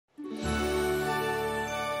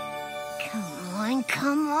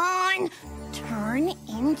come on. Turn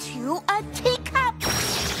into a teacup.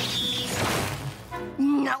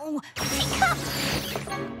 No, teacup.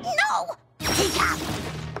 No, teacup.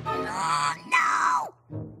 No.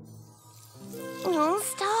 Oh,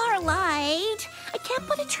 Starlight. I can't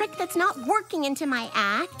put a trick that's not working into my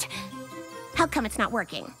act. How come it's not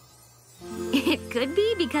working? It could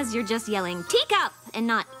be because you're just yelling teacup and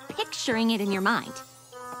not picturing it in your mind.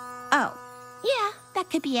 Oh, yeah, that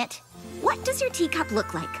could be it. What does your teacup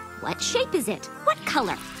look like? What shape is it? What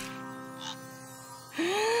color?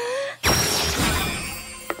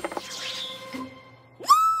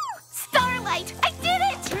 Starlight, I did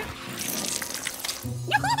it!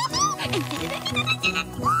 I did it!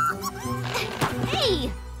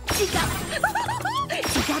 Hey! Teacup!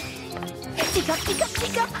 Teacup! Teacup, teacup,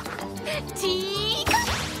 teacup! Teacup!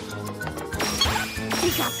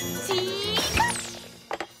 Teacup, teacup!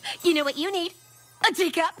 You know what you need? A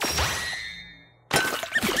teacup!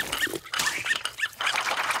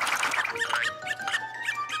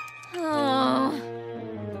 Oh.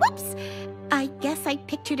 Whoops! I guess I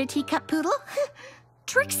pictured a teacup poodle.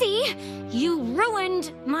 Trixie, you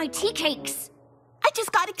ruined my tea cakes. I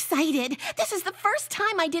just got excited. This is the first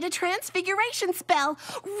time I did a transfiguration spell.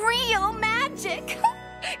 Real magic.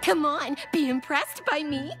 Come on, be impressed by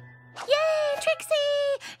me. Yay,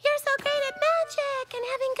 Trixie! You're so great at magic and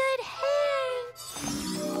having good hair.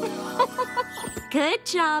 Good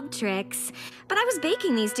job, Trix. But I was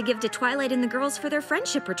baking these to give to Twilight and the girls for their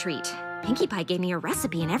friendship retreat. Pinkie Pie gave me a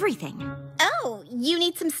recipe and everything. Oh, you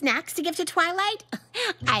need some snacks to give to Twilight?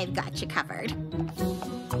 I've got you covered.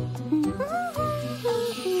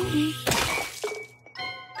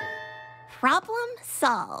 Problem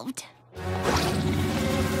solved.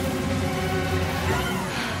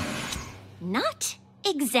 Not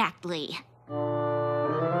exactly.